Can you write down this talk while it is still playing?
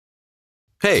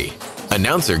Hey,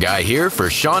 announcer guy here for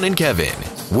Shawn and Kevin,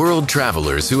 world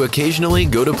travelers who occasionally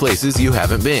go to places you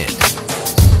haven't been.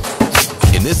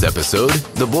 In this episode,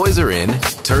 the boys are in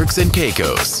Turks and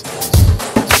Caicos.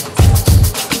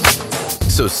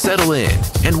 So settle in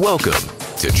and welcome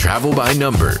to Travel by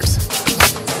Numbers.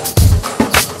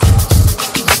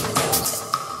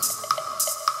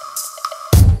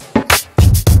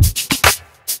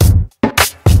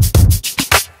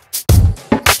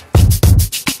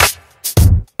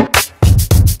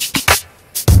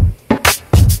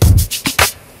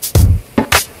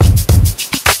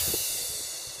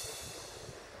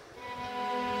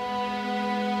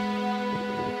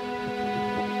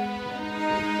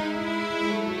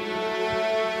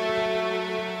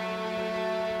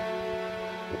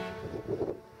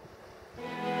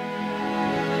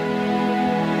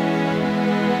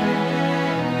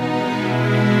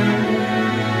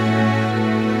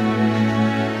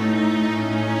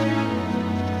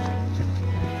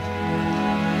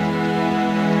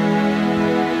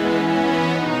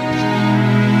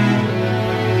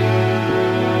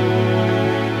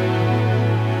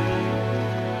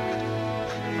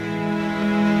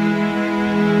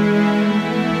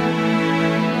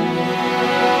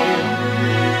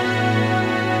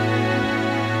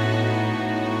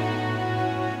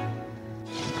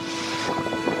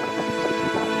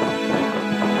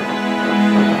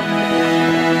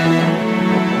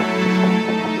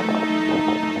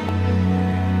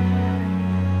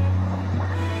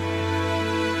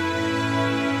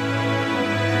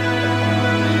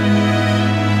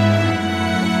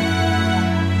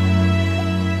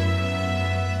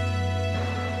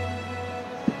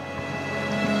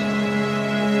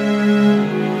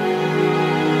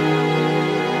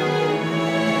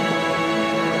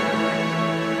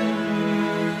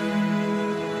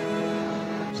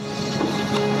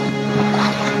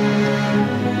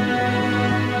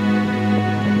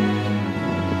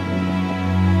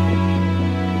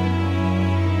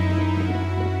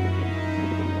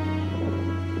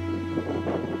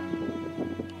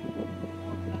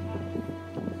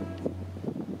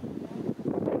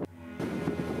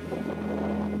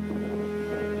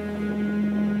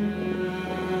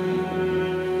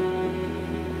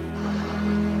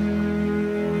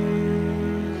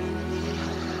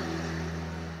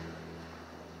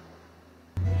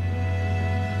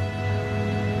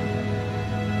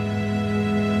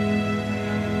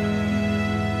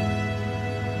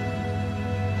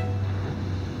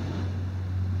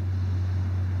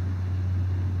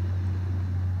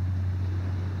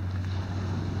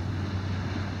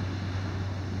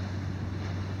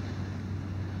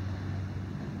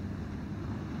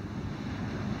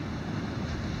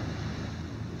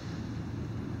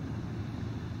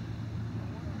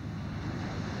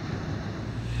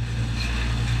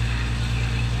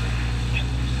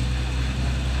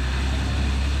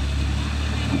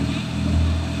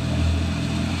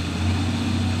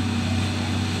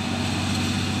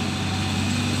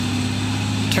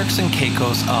 Turks and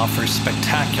Caicos offers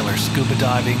spectacular scuba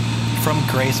diving from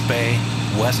Grace Bay,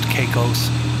 West Caicos,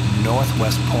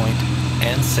 Northwest Point,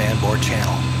 and Sandboard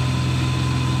Channel.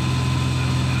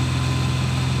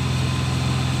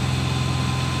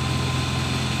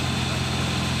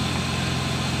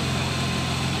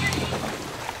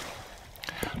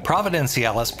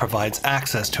 Providenciales provides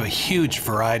access to a huge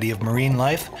variety of marine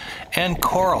life and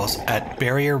corals at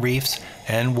barrier reefs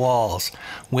and walls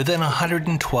within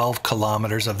 112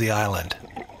 kilometers of the island.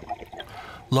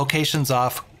 Locations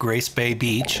off Grace Bay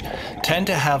Beach tend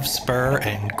to have spur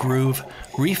and groove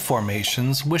reef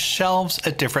formations with shelves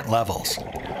at different levels.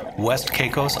 West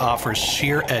Caicos offers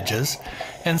sheer edges,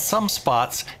 and some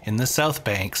spots in the South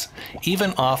Banks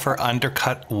even offer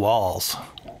undercut walls.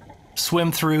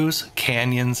 Swim-throughs,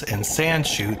 canyons, and sand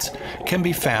chutes can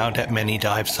be found at many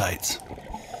dive sites.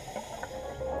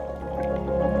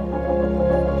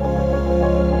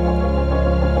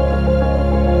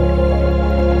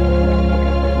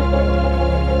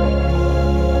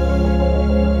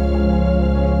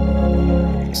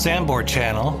 Sandboard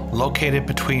Channel, located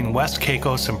between West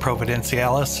Caicos and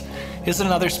Providenciales, is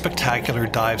another spectacular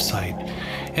dive site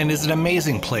and is an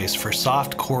amazing place for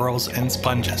soft corals and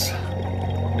sponges.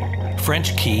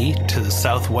 French Key, to the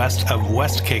southwest of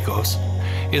West Caicos,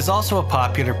 is also a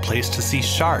popular place to see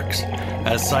sharks,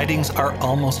 as sightings are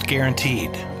almost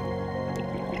guaranteed.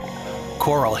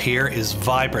 Coral here is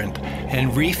vibrant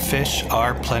and reef fish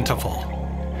are plentiful.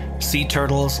 Sea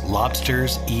turtles,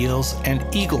 lobsters, eels, and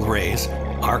eagle rays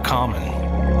are common.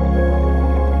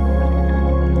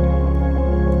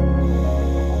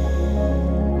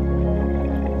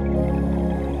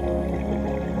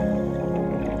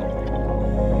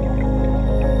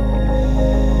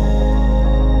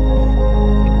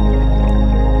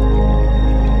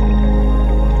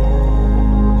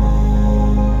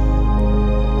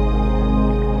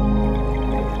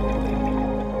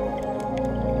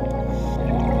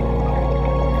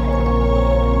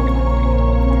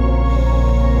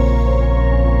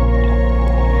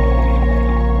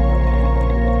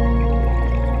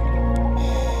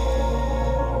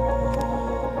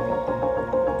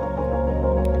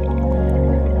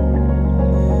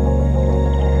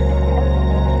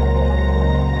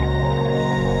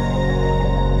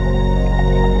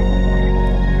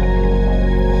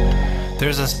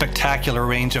 There's a spectacular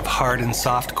range of hard and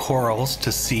soft corals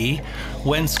to see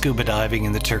when scuba diving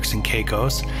in the Turks and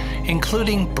Caicos,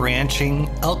 including branching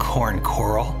elkhorn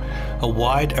coral, a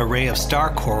wide array of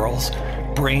star corals,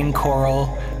 brain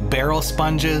coral, barrel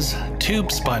sponges,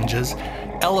 tube sponges,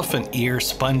 elephant ear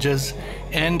sponges,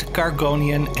 and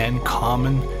Gorgonian and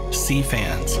common sea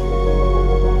fans.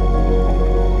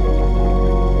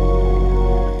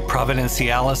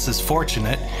 Providenciales is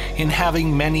fortunate in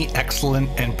having many excellent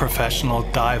and professional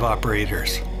dive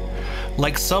operators.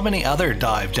 Like so many other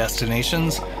dive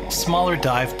destinations, smaller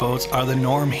dive boats are the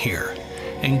norm here,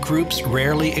 and groups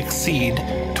rarely exceed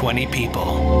 20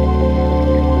 people.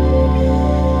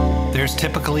 There's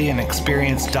typically an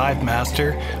experienced dive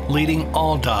master leading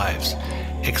all dives,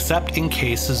 except in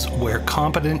cases where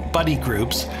competent buddy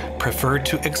groups prefer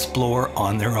to explore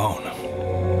on their own.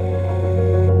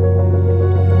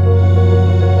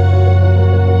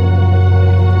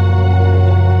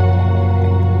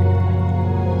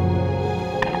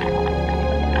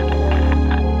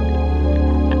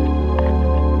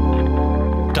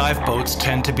 Dive boats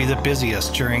tend to be the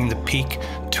busiest during the peak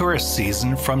tourist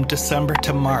season from December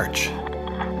to March.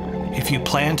 If you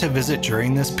plan to visit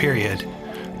during this period,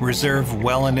 reserve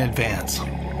well in advance.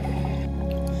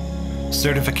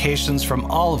 Certifications from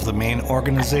all of the main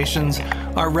organizations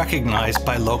are recognized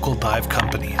by local dive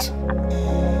companies.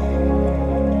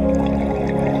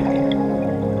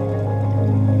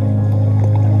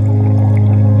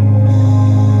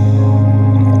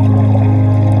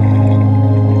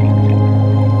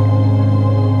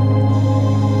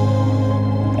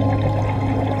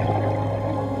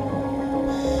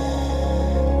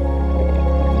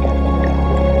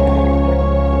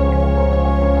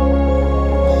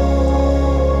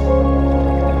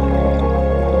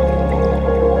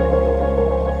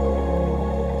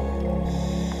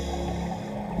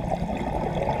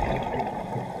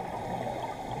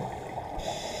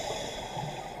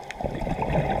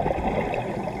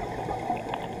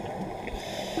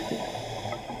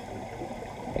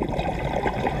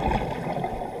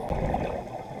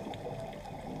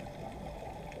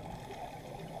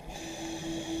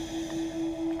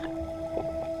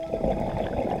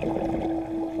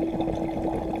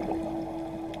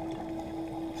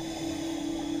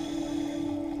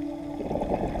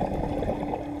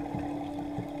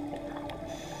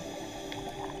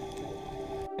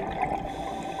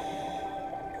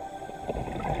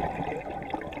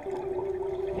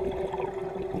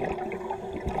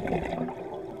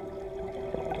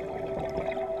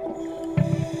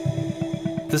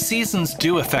 The seasons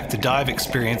do affect the dive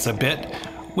experience a bit,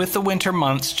 with the winter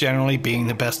months generally being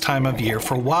the best time of year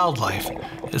for wildlife,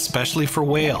 especially for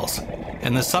whales,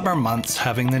 and the summer months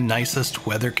having the nicest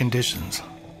weather conditions.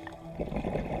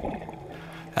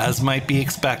 As might be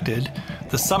expected,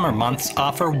 the summer months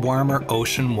offer warmer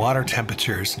ocean water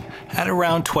temperatures at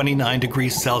around 29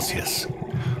 degrees Celsius,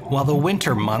 while the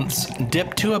winter months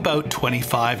dip to about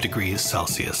 25 degrees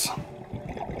Celsius.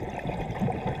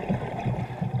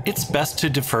 It's best to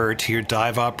defer to your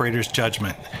dive operator's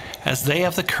judgment, as they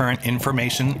have the current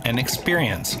information and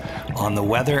experience on the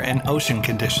weather and ocean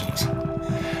conditions.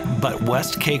 But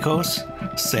West Caicos,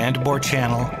 Sandbore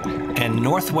Channel, and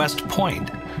Northwest Point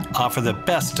offer the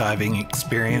best diving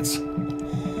experience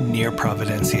near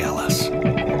Providenciales.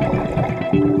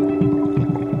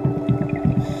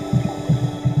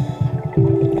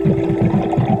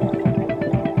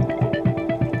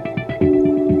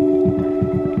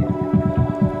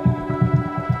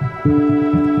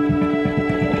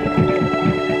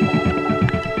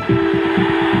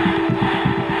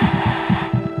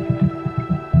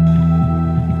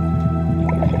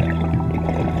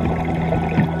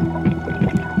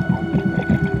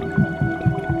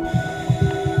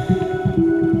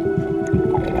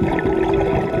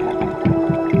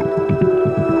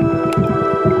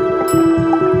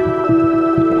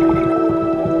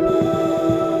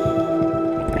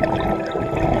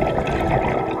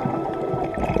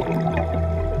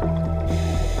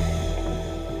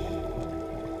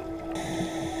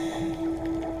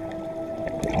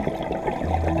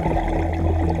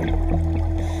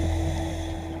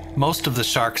 Most of the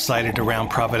sharks sighted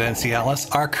around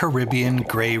Providenciales are Caribbean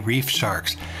Gray Reef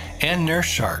Sharks and nurse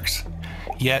sharks,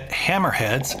 yet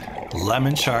hammerheads,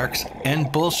 lemon sharks,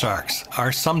 and bull sharks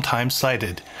are sometimes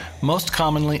sighted, most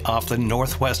commonly off the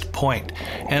Northwest Point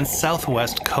and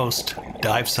Southwest Coast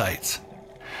dive sites.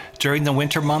 During the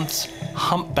winter months,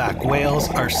 humpback whales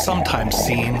are sometimes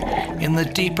seen in the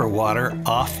deeper water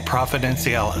off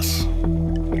Providenciales.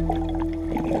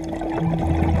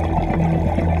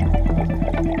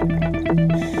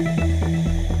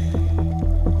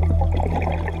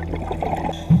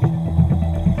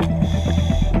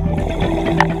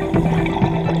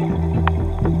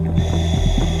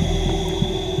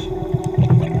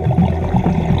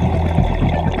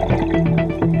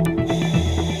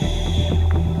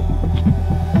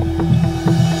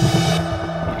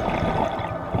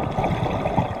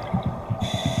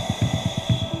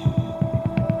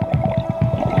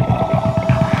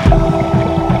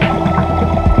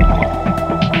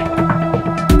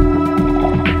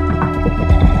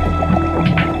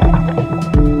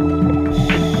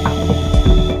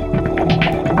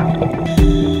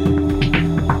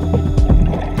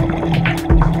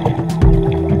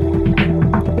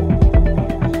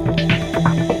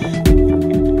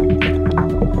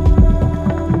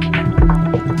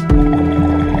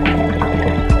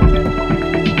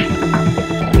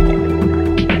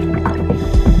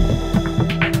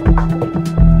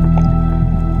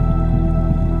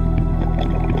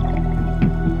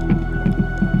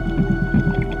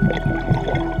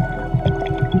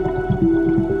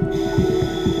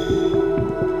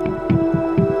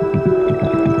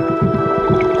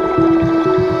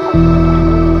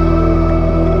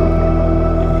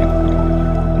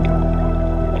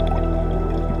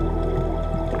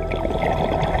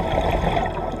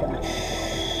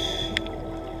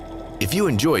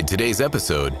 enjoyed today's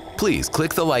episode, please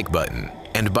click the like button.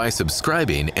 And by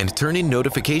subscribing and turning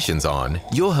notifications on,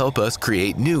 you'll help us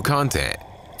create new content.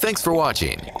 Thanks for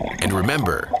watching. And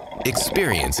remember,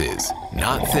 experiences,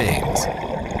 not things.